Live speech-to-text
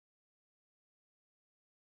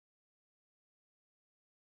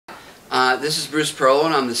This is Bruce Perlow,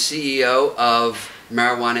 and I'm the CEO of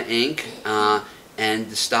Marijuana Inc. And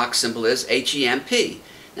the stock symbol is HEMP.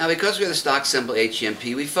 Now, because we have the stock symbol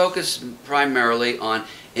HEMP, we focus primarily on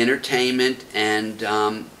entertainment and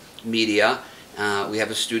media. We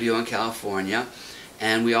have a studio in California,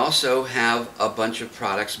 and we also have a bunch of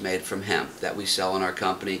products made from hemp that we sell in our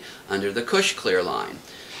company under the Kush Clear line.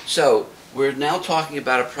 So we're now talking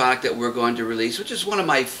about a product that we're going to release, which is one of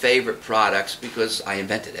my favorite products because I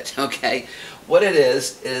invented it, okay? What it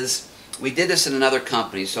is we did this in another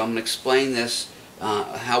company, so I'm going to explain this,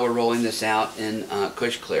 how we're rolling this out in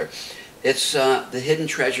Kush Clear. It's the Hidden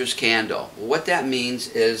Treasures candle. What that means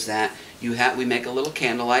is that we make a little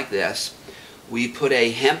candle like this. We put a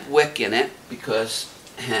hemp wick in it because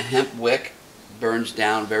hemp wick burns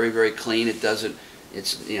down very, very clean. It doesn't.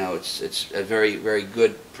 It's a very, very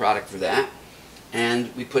good product for that.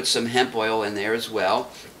 And we put some hemp oil in there as well,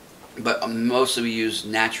 but mostly we use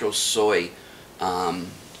natural soy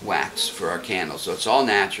wax for our candles. So it's all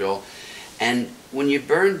natural. And when you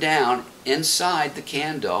burn down, inside the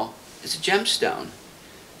candle is a gemstone.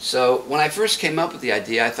 So when I first came up with the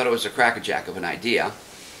idea, I thought it was a crackerjack of an idea.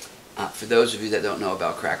 For those of you that don't know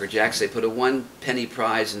about Cracker Jacks, they put a 1-penny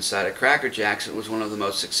prize inside of Cracker Jacks. It was one of the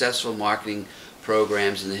most successful marketing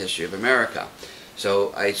programs in the history of America.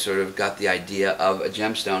 So I sort of got the idea of a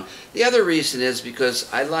gemstone. The other reason is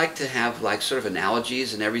because I like to have like sort of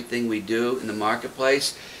analogies in everything we do in the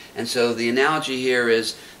marketplace. And so the analogy here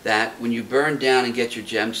is that when you burn down and get your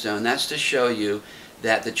gemstone, that's to show you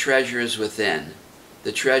that the treasure is within.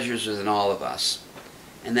 The treasure is within all of us.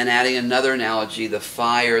 And then adding another analogy, the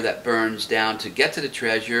fire that burns down to get to the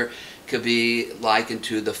treasure could be likened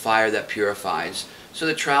to the fire that purifies. So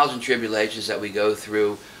the trials and tribulations that we go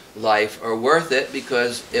through life are worth it,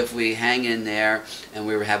 because if we hang in there and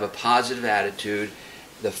we have a positive attitude,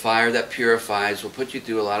 the fire that purifies will put you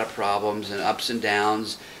through a lot of problems and ups and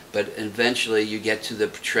downs, but eventually you get to the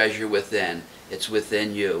treasure within. It's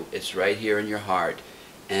within you. It's right here in your heart.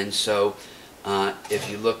 And so if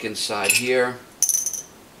you look inside here,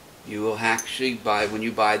 you will actually when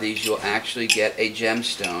you buy these, you'll actually get a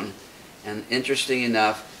gemstone. And interesting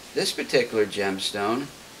enough, this particular gemstone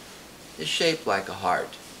is shaped like a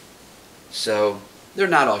heart. So they're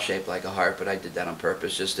not all shaped like a heart, but I did that on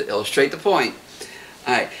purpose just to illustrate the point.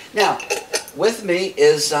 All right, now with me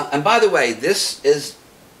is, and by the way, this is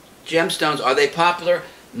gemstones. Are they popular?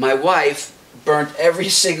 My wife burnt every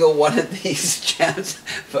single one of these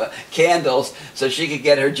candles so she could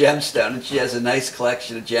get her gemstone, and she has a nice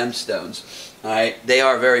collection of gemstones. All right, they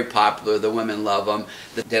are very popular. The women love them.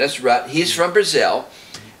 Dennis Rutt, he's from Brazil,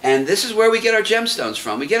 and this is where we get our gemstones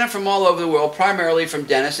from. We get them from all over the world, primarily from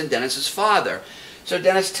Dennis and Dennis's father. So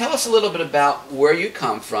Dennis, tell us a little bit about where you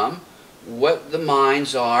come from, what the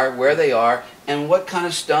mines are, where they are, and what kind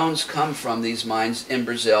of stones come from these mines in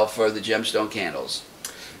Brazil for the gemstone candles.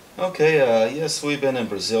 Okay, yes, we've been in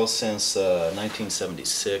Brazil since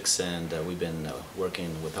 1976, and we've been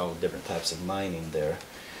working with all different types of mining there.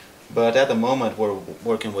 But at the moment we're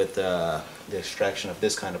working with the extraction of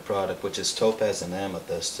this kind of product, which is topaz and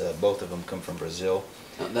amethyst. Both of them come from Brazil.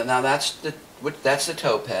 Now that's the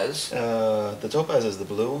topaz. The topaz is the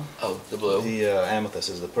blue. Oh, the blue. The amethyst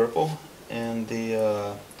is the purple, and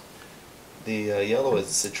the yellow is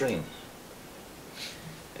citrine.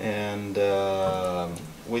 And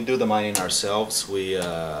we do the mining ourselves. We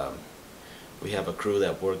have a crew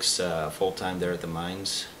that works full-time there at the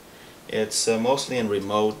mines. It's mostly in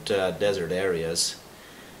remote desert areas,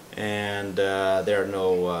 and there are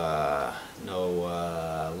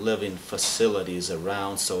no living facilities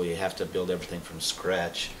around, so we have to build everything from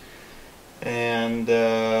scratch. And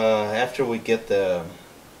after we get the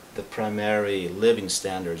primary living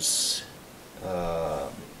standards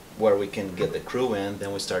where we can get the crew in,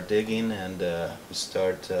 then we start digging, and we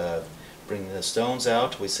start bringing the stones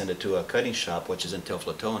out. We send it to a cutting shop, which is in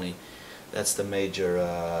Teoflotone. That's the major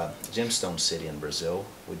gemstone city in Brazil.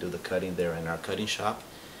 We do the cutting there in our cutting shop,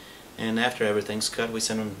 and after everything's cut, we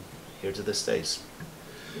send them here to the States.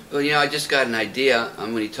 Well, you know, I just got an idea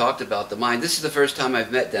when he talked about the mine. This is the first time I've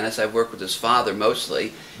met Dennis. I've worked with his father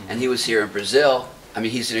mostly, and he was here in Brazil. I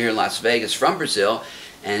mean, he's here in Las Vegas from Brazil,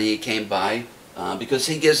 and he came by because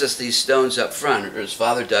he gives us these stones up front, or his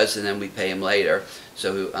father does, and then we pay him later.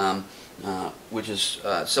 So, which is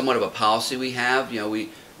somewhat of a policy we have.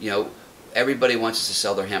 Everybody wants us to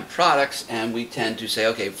sell their hemp products, and we tend to say,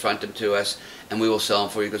 okay, front them to us, and we will sell them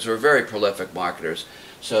for you, because we're very prolific marketers.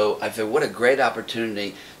 So I feel what a great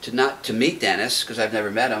opportunity to meet Dennis, because I've never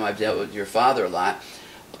met him. I've dealt with your father a lot,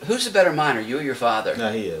 who's the better miner, you or your father?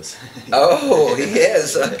 No, he is. Oh, he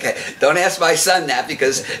is. Okay. Don't ask my son that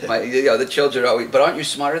because the children always. But aren't you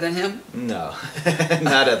smarter than him? No,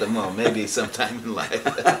 not at the moment. Maybe sometime in life.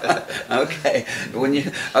 Okay. When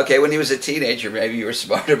he was a teenager, maybe you were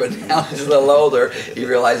smarter, but now he's a little older. He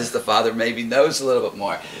realizes the father maybe knows a little bit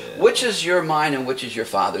more. Yeah. Which is your mine and which is your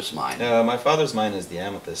father's mine? My father's mine is the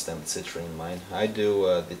amethyst and the citrine mine. I do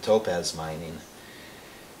the topaz mining,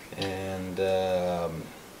 and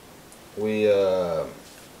we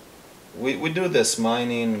do this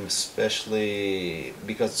mining especially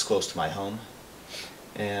because it's close to my home.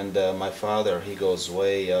 And my father, he goes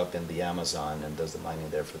way up in the Amazon and does the mining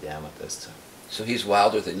there for the amethyst. So he's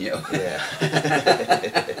wilder than you. Yeah.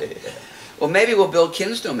 Well, maybe we'll build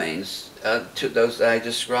Kins domains to those that I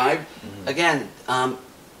described.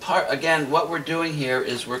 Mm-hmm. Again, what we're doing here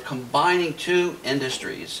is we're combining two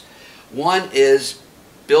industries. One is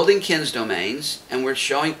building Kins domains, and we're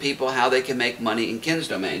showing people how they can make money in Kins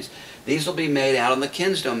domains. These will be made out on the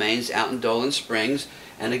Kins domains out in Dolan Springs.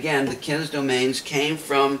 And again, the Kins domains came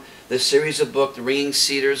from the series of book, The Ringing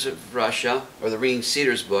Cedars of Russia, or the Ringing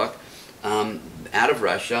Cedars book, out of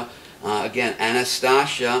Russia. Again,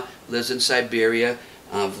 Anastasia lives in Siberia.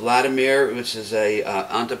 Vladimir, which is a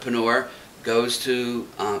entrepreneur, goes to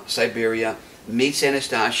Siberia, meets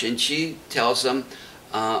Anastasia, and she tells him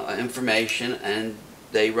information, and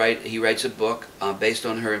he writes a book based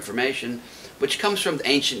on her information, which comes from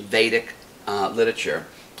ancient Vedic literature.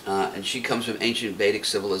 And she comes from ancient Vedic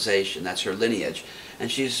civilization. That's her lineage. And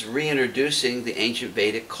she's reintroducing the ancient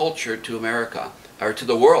Vedic culture to America, or to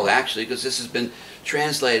the world actually, because this has been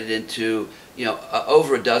translated into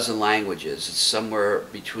over a dozen languages. It's somewhere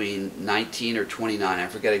between 19 or 29, I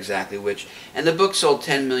forget exactly which. And the book sold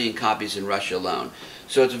 10 million copies in Russia alone.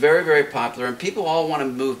 So it's very, very popular, and people all want to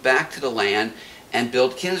move back to the land and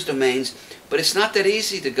build Kins domains. But it's not that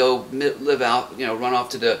easy to go live out, run off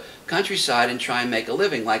to the countryside and try and make a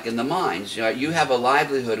living like in the mines. You have a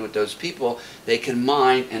livelihood with those people. They can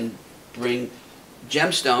mine and bring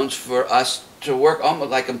gemstones for us to work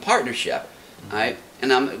almost like in partnership. Right?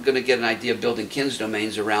 And I'm going to get an idea of building Kins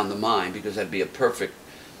domains around the mine because that'd be a perfect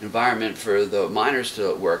environment for the miners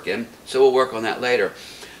to work in. So we'll work on that later.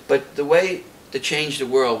 But the way to change the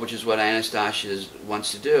world, which is what Anastasia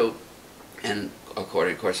wants to do, and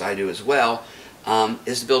according, of course, I do as well,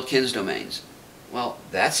 is to build Kins domains. Well,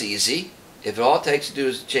 that's easy. If all it takes to do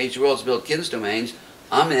is change the world is build Kins domains,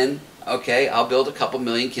 I'm in. Okay, I'll build a couple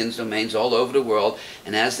million Kins domains all over the world,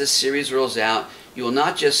 and as this series rolls out, you will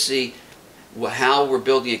not just see how we're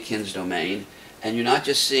building a Kins domain, and you're not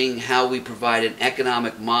just seeing how we provide an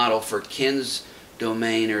economic model for Kins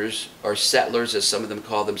domainers, or settlers as some of them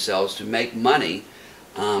call themselves, to make money.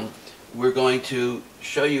 We're going to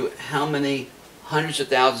show you how many hundreds of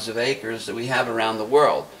thousands of acres that we have around the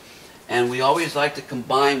world. And we always like to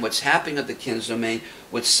combine what's happening at the Kins domain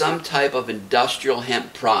with some type of industrial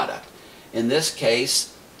hemp product. In this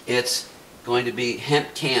case, it's going to be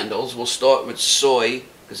hemp candles. We'll start with soy,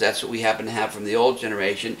 because that's what we happen to have from the old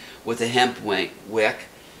generation, with a hemp wick,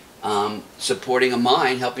 supporting a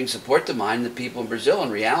mine, helping support the mine, the people in Brazil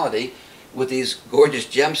in reality, with these gorgeous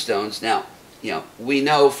gemstones. Now, we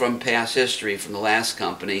know from past history from the last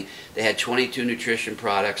company, they had 22 nutrition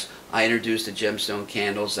products. I introduced the gemstone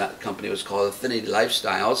candles. That company was called Affinity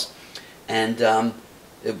Lifestyles. And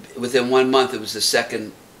within 1 month, it was the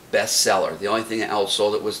second best seller. The only thing that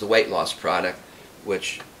outsold it was the weight loss product,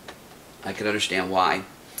 which I can understand why.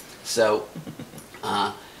 So,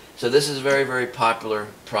 so this is a very, very popular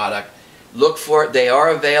product. Look for it. They are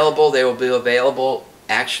available. They will be available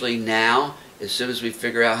actually now, as soon as we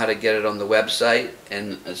figure out how to get it on the website,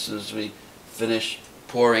 and as soon as we finish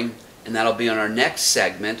pouring. And that'll be on our next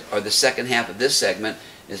segment, or the second half of this segment,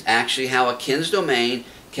 is actually how a Kins domain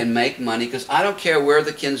can make money, because I don't care where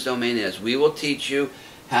the Kins domain is. We will teach you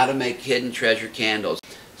how to make hidden treasure candles.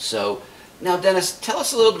 So, now Dennis, tell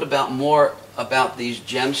us a little bit more about these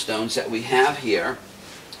gemstones that we have here.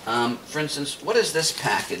 For instance, what is this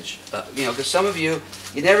package? Because some of you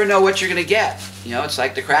never know what you're going to get. It's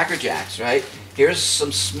like the Cracker Jacks, right? Here's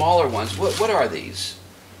some smaller ones. What are these?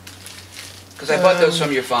 Because I bought those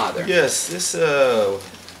from your father. Yes, this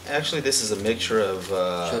actually this is a mixture of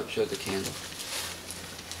show the candle.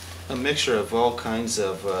 A mixture of all kinds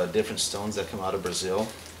of different stones that come out of Brazil.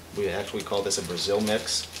 We actually call this a Brazil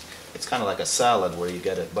mix. It's kind of like a salad where you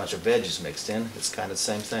get a bunch of veggies mixed in. It's kind of the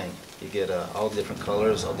same thing. You get all different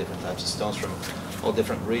colors, all different types of stones from all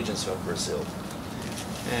different regions of Brazil.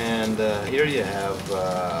 And here you have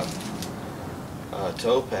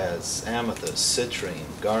topaz, amethyst, citrine,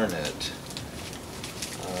 garnet,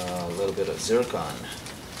 a little bit of zircon,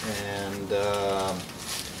 and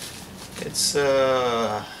It's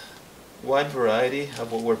a wide variety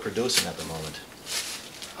of what we're producing at the moment.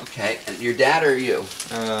 Okay, and your dad or you?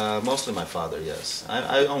 Mostly my father, yes.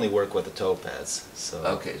 I only work with the toe-pads, so...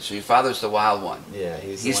 Okay, so your father's the wild one. Yeah,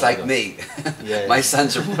 he's He's one like of me. Yeah, My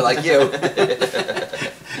sons are more like you.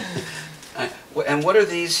 And what are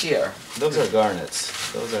these here? Those are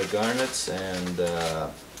garnets. Those are garnets, and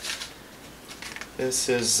this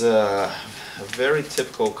is a very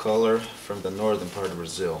typical color from the northern part of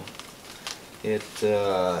Brazil.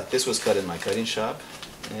 This was cut in my cutting shop,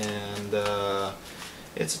 and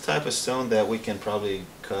it's a type of stone that we can probably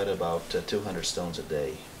cut about 200 stones a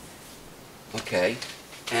day. Okay,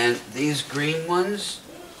 and these green ones?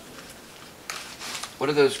 What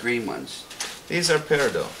are those green ones? These are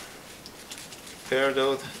peridot.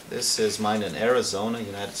 Peridot, this is mined in Arizona,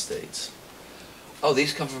 United States. Oh,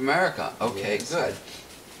 these come from America. Okay, Yes. good.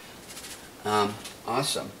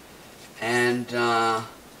 Awesome. And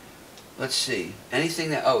let's see. Anything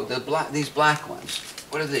that? Oh, these black ones.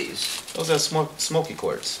 What are these? Those are smoky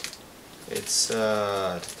quartz. It's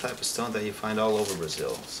the type of stone that you find all over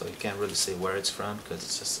Brazil, so you can't really say where it's from because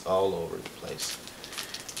it's just all over the place.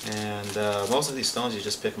 And most of these stones, you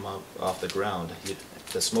just pick them up off the ground.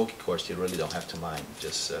 The smoky quartz, you really don't have to mine.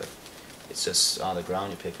 It's just on the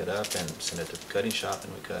ground. You pick it up and send it to the cutting shop,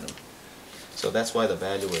 and we cut them. So that's why the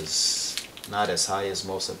value is not as high as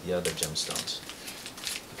most of the other gemstones.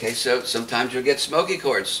 Okay, so sometimes you'll get smoky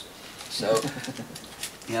quartz. So,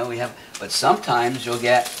 you know, but sometimes you'll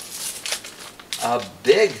get a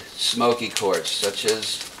big smoky quartz, such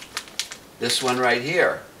as this one right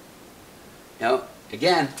here. You know,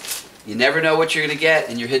 again, you never know what you're going to get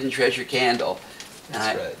in your hidden treasure candle.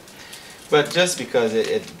 That's right. But just because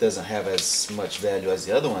it doesn't have as much value as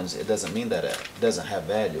the other ones, it doesn't mean that it doesn't have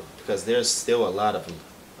value, because there's still a lot of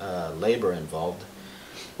labor involved,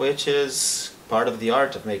 which is part of the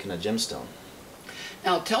art of making a gemstone.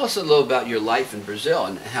 Now, tell us a little about your life in Brazil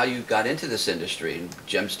and how you got into this industry and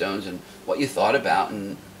gemstones and what you thought about,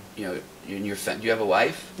 and you know, do you have a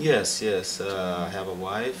wife? Yes, I have a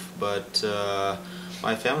wife, but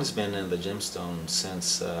my family's been in the gemstone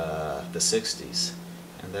since the 60s,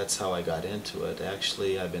 and that's how I got into it.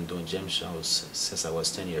 Actually, I've been doing gemstones since I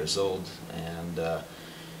was 10 years old, and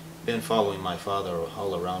been following my father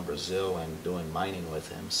all around Brazil and doing mining with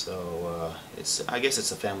him. So I guess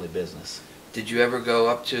it's a family business. Did you ever go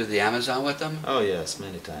up to the Amazon with them? Oh yes,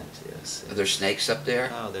 many times. Yes. Are there snakes up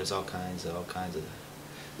there? Oh, there's all kinds of.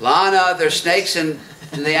 Lana, there's snakes in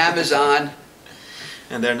the Amazon.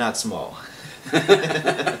 And they're not small.